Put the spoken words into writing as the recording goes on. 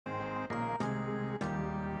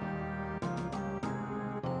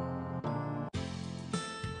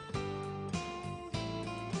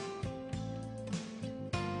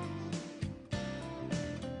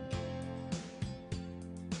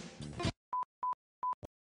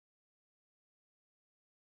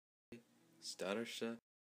Starsha,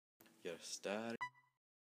 Yarstar,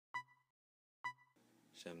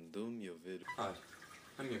 Shamdum Yovid. Hi,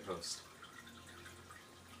 I'm your host.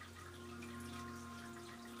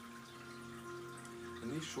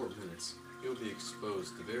 In these short minutes, you'll be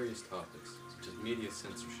exposed to various topics, such as media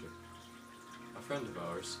censorship. A friend of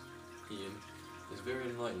ours, Ian, is very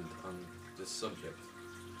enlightened on this subject.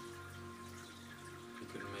 He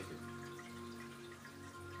couldn't make it.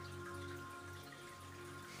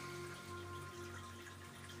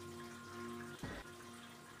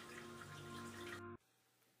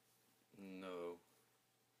 No,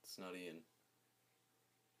 it's not Ian.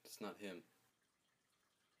 It's not him.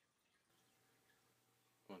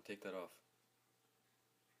 Come on, take that off.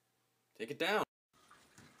 Take it down!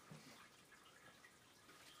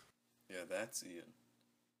 Yeah, that's Ian.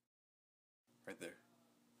 Right there.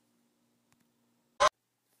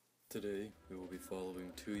 Today, we will be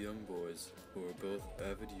following two young boys who are both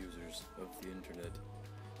avid users of the internet.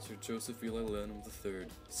 Sir Joseph Eli Lanham III,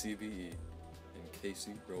 CBE, and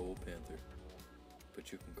Casey Rowell Panther.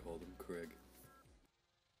 But you can call them Craig.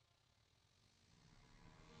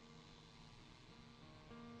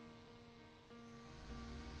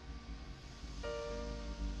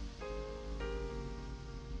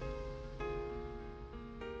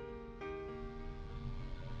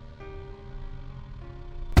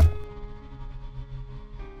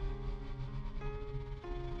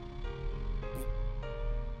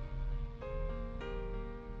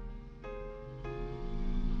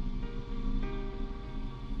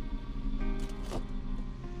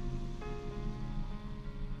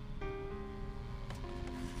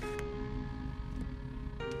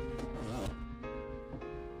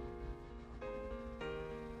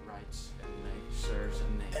 And names, sirs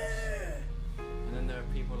and names. And then there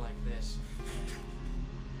are people like this.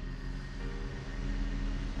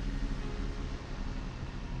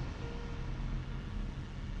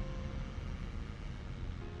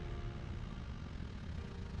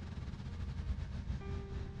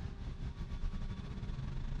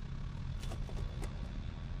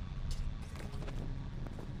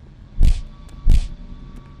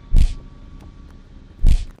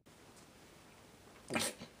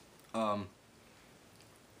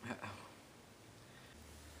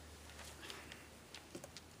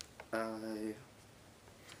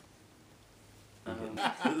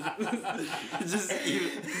 Just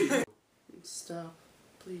stop.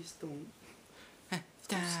 Please don't.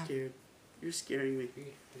 Stop. I'm scared. You're scaring me.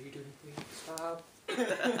 What are you doing, please? Stop.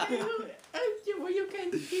 Well, you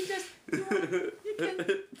can. You can.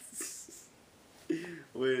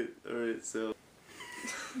 Wait, alright, so.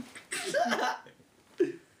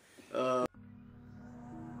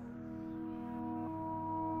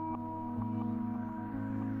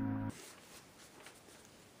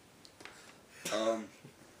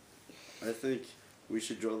 I think we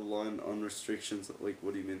should draw the line on restrictions. Like,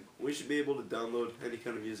 what do you mean? We should be able to download any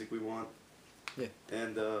kind of music we want. Yeah.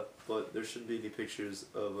 And, but there shouldn't be any pictures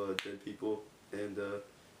of dead people and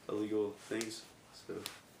illegal things. So.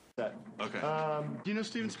 Okay. Do you know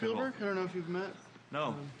Steven Spielberg? I don't know if you've met.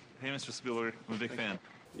 No. Hey, Mr. Spielberg. I'm a big fan.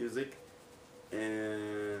 Music.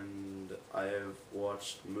 And I have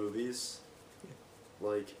watched movies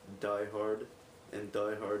like Die Hard and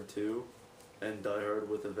Die Hard 2 and Die Hard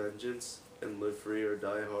with a Vengeance and Live Free or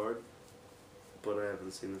Die Hard, but I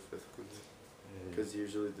haven't seen the fifth one because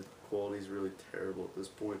usually the quality's really terrible at this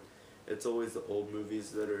point. It's always the old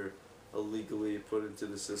movies that are illegally put into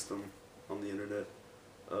the system on the internet,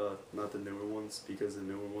 not the newer ones, because the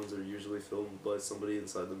newer ones are usually filmed by somebody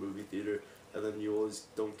inside the movie theater, and then you always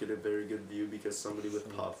don't get a very good view because somebody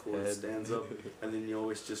with popcorn stands up, and then you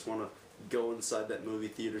always just want to go inside that movie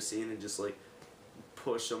theater scene and just like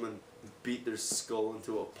push them and beat their skull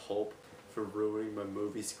into a pulp for ruining my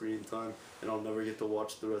movie screen time, and I'll never get to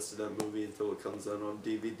watch the rest of that movie until it comes out on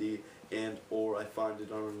DVD and or I find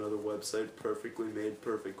it on another website, perfectly made,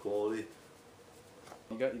 perfect quality.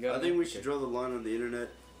 I think we should draw the line on the internet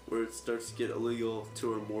where it starts to get illegal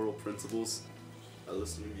to our moral principles. I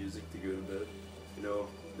listen to music to go to bed. You know,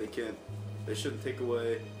 they shouldn't take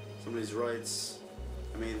away somebody's rights.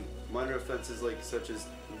 I mean, minor offenses like such as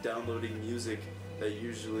downloading music that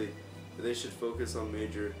usually they should focus on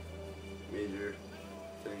major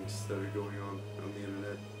things that are going on the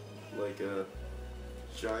internet, like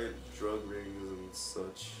giant drug rings and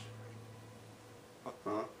such.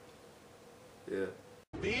 Huh? Yeah.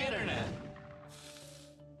 The internet.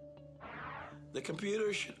 The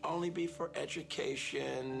computer should only be for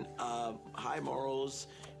education, high morals,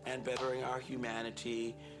 and bettering our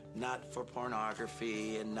humanity, not for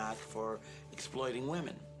pornography and not for exploiting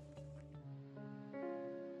women.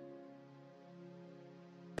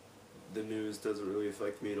 the news doesn't really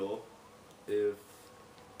affect me at all. If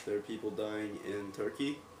there are people dying in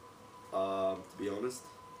Turkey, to be honest,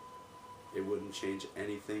 it wouldn't change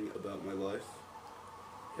anything about my life.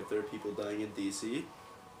 If there are people dying in DC,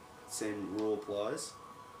 same rule applies.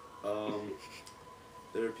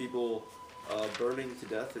 There are people burning to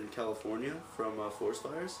death in California from forest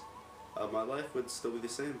fires. My life would still be the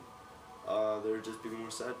same. There would just be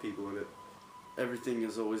more sad people in it. Everything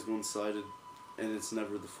is always one-sided, and it's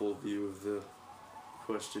never the full view of the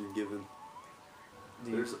question given.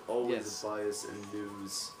 There's always a bias in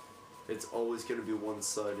news. It's always going to be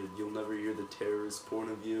one-sided. You'll never hear the terrorist point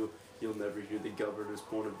of view. You'll never hear the governor's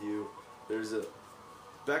point of view.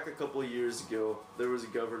 Back a couple of years ago, there was a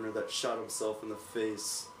governor that shot himself in the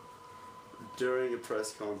face during a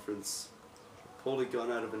press conference, pulled a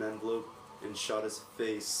gun out of an envelope, and shot his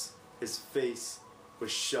face. His face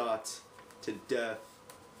was shot to death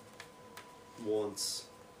once.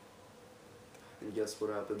 And guess what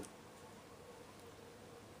happened?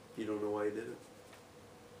 You don't know why he did it.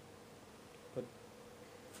 But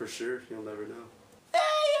for sure, you'll never know.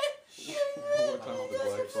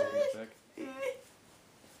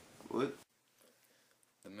 What?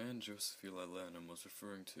 The man Joseph Eli Lanham was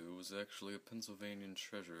referring to was actually a Pennsylvanian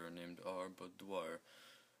treasurer named R. Bud Dwyer,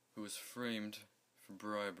 who was framed for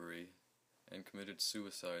bribery and committed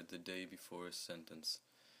suicide the day before his sentence.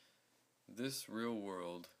 This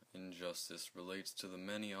real-world injustice relates to the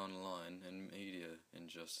many online and media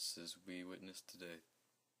injustices we witness today.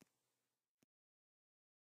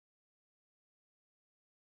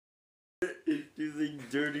 You think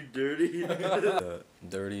dirty, dirty?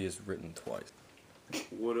 Dirty is written twice.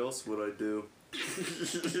 What else would I do?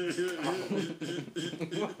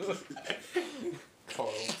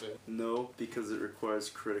 Carlton. No, because it requires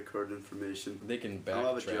credit card information. They can I don't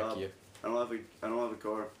have a backtrack job. you. I don't have a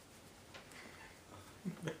car.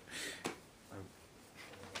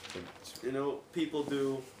 You know, people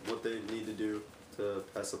do what they need to do to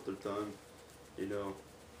pass up their time. You know,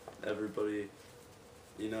 everybody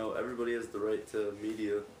has the right to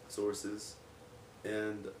media sources,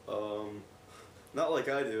 and not like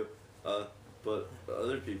I do, but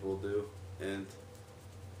other people do, and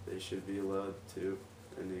they should be allowed to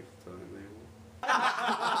any time they want.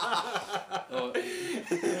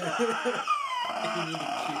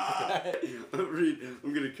 Reed,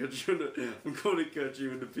 I'm gonna cut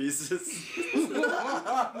you into pieces.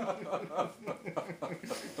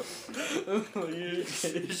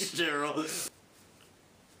 Cheryl.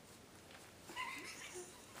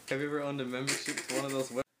 Have you ever owned a membership to one of those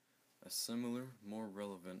websites? A similar, more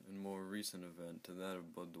relevant, and more recent event to that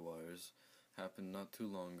of Bud Dwyer's happened not too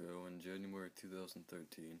long ago in January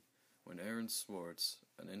 2013, when Aaron Swartz,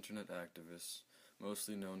 an internet activist,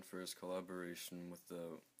 mostly known for his collaboration with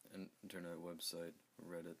the internet website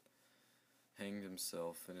Reddit, hanged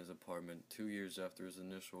himself in his apartment 2 years after his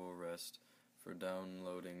initial arrest for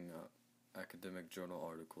downloading academic journal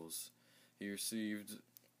articles. He received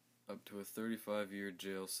up to a 35-year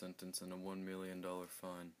jail sentence and a $1 million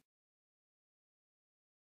fine.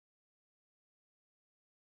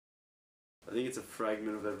 I think it's a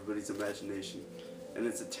fragment of everybody's imagination, and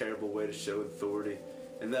it's a terrible way to show authority,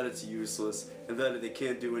 and that it's useless, and that they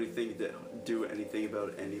can't do anything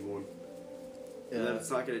about anyone, and that it's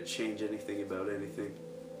not going to change anything about anything,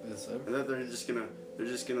 and that they're just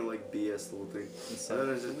gonna like BS the whole thing,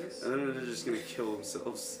 and then they're just gonna kill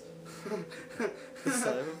themselves.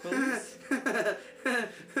 Cyberbullies?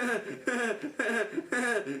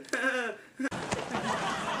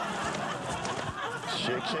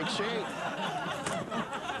 Shake, shake, shake.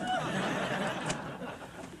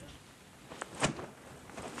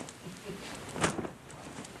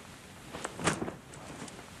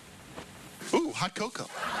 Ooh, hot cocoa.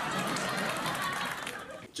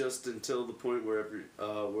 Just until the point where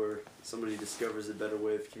somebody discovers a better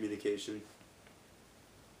way of communication.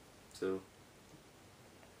 So,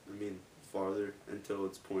 I mean, farther until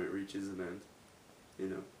its point reaches an end, you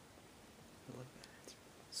know. I like that answer.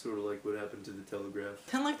 Sort of like what happened to the telegraph.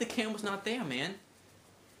 Kinda like the cam was not there, man.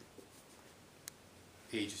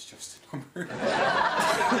 Age is just a number.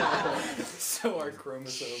 So are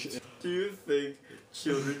chromosomes. Do you think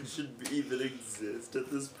children should even exist at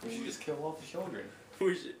this point? We should just kill all the children.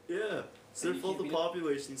 Yeah. It's their fault the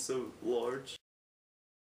population's so large.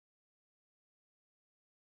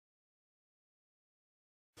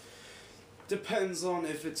 Depends on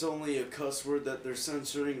if it's only a cuss word that they're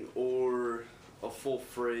censoring or a full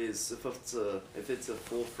phrase. If it's a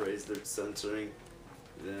full phrase they're censoring,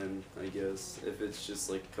 then I guess if it's just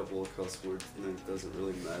like a couple of cuss words, then it doesn't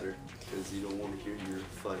really matter, because you don't want to hear your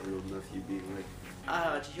 5-year-old nephew being like,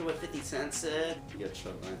 did you hear what 50 Cent said? You got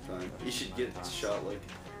shot 9 times. You should get shot like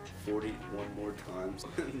 41 more times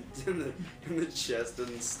in the chest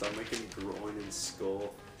and stomach and groin and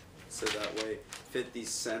skull, so that way 50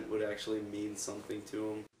 Cent would actually mean something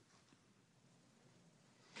to him.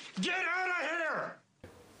 Get out of here!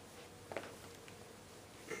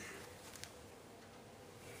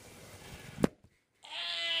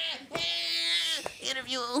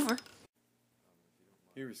 Interview over.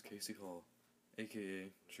 Here is Casey Hall,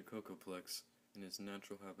 aka Chicocoplex, in his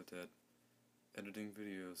natural habitat, editing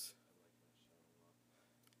videos.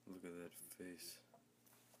 Look at that face.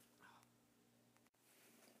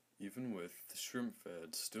 Even with the shrimp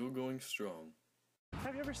fad still going strong.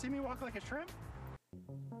 Have you ever seen me walk like a shrimp?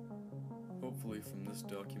 Hopefully from this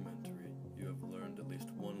documentary you have learned at least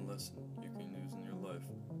one lesson you can use in your life.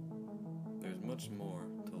 There's much more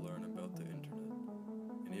to learn about the internet,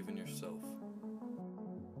 and even yourself.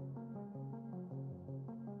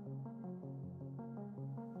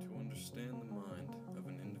 To understand the mind of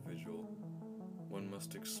an individual, one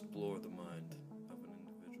must explore the mind of an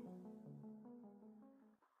individual.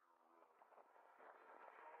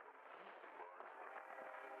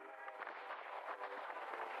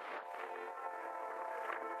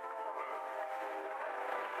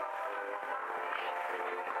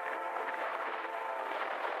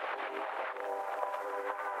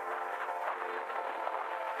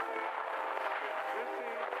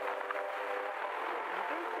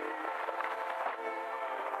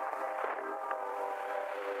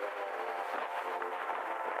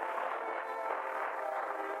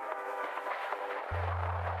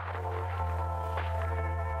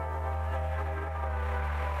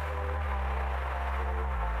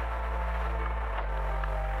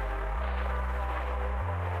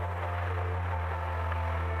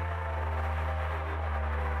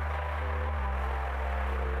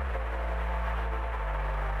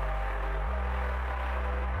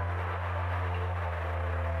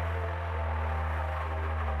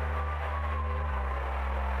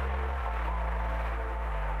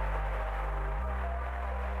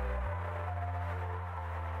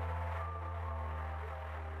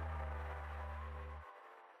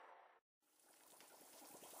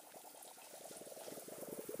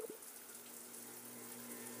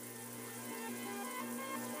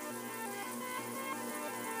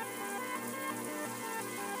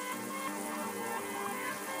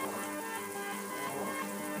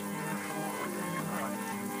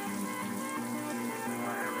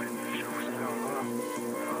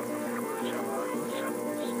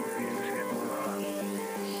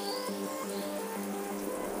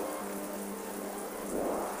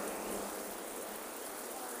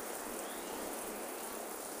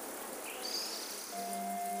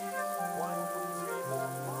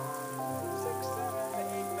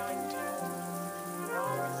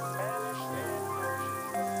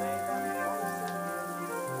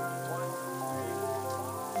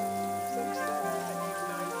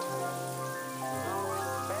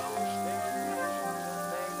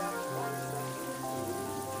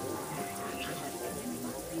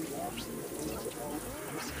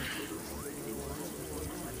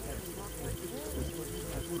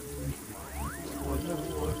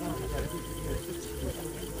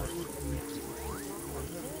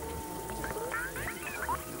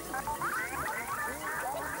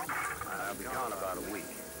 I'll be gone about a week.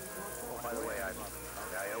 Oh, by the way, I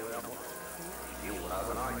owe that one. You what I've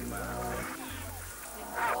been arguing about.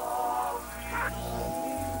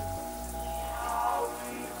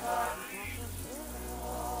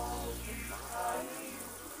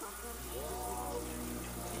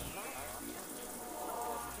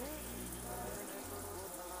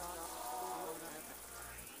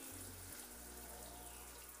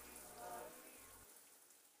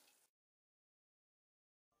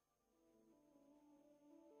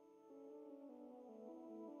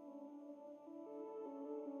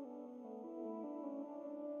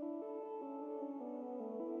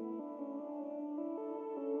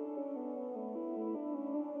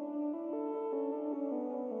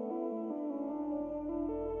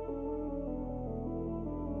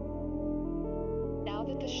 Now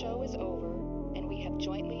that the show is over and we have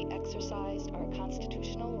jointly exercised our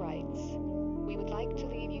constitutional rights, we would like to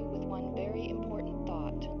leave you with one very important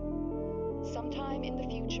thought. Sometime in the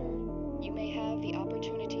future,